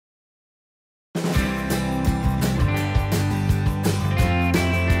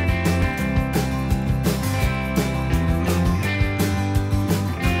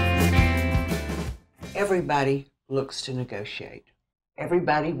Everybody looks to negotiate.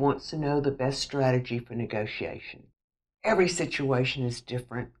 Everybody wants to know the best strategy for negotiation. Every situation is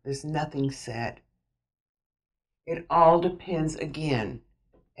different. There's nothing set. It all depends, again,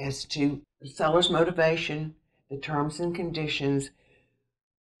 as to the seller's motivation, the terms and conditions.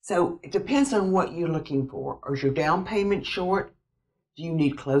 So it depends on what you're looking for. Is your down payment short? Do you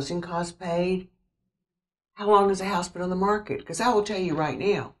need closing costs paid? How long has a house been on the market? Because I will tell you right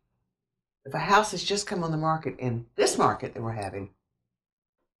now, if a house has just come on the market in this market that we're having,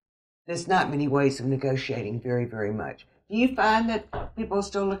 there's not many ways of negotiating very, very much. Do you find that people are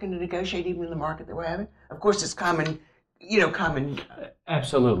still looking to negotiate even in the market that we're having? Of course, it's common.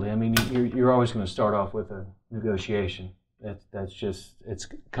 Absolutely. I mean, you're always going to start off with a negotiation. That's just, it's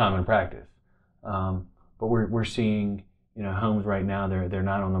common practice. But we're seeing, homes right now, they're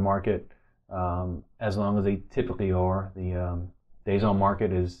not on the market as long as they typically are. The days on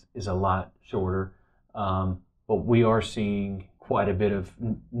market is a lot shorter. But we are seeing quite a bit of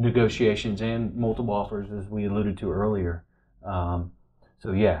negotiations and multiple offers, as we alluded to earlier.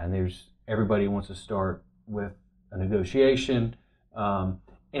 So yeah, and everybody wants to start with a negotiation.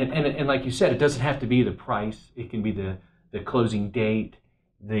 And like you said, it doesn't have to be the price. It can be the closing date,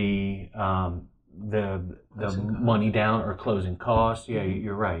 the money down or closing costs. Yeah,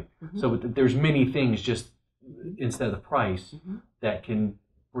 you're right. Mm-hmm. So there's many things just instead of the price that can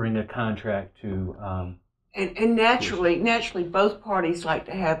bring a contract to. And naturally, both parties like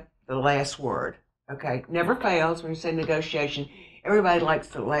to have the last word. Okay, never fails when you say negotiation. Everybody likes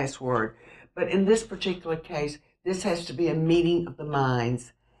the last word, but in this particular case, this has to be a meeting of the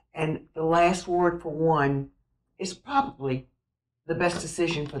minds, and the last word for one is probably the best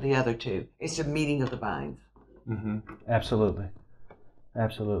decision for the other two. It's a meeting of the minds. Mm-hmm. Absolutely.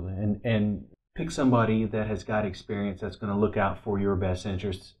 And pick somebody that has got experience, that's going to look out for your best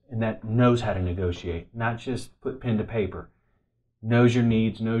interests, and that knows how to negotiate, not just put pen to paper. Knows your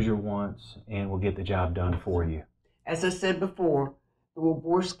needs, knows your wants, and will get the job done for you. As I said before, the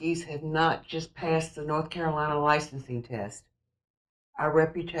Wolborskys have not just passed the North Carolina licensing test. Our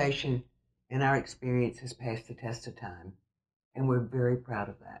reputation and our experience has passed the test of time, and we're very proud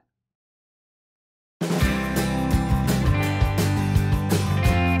of that.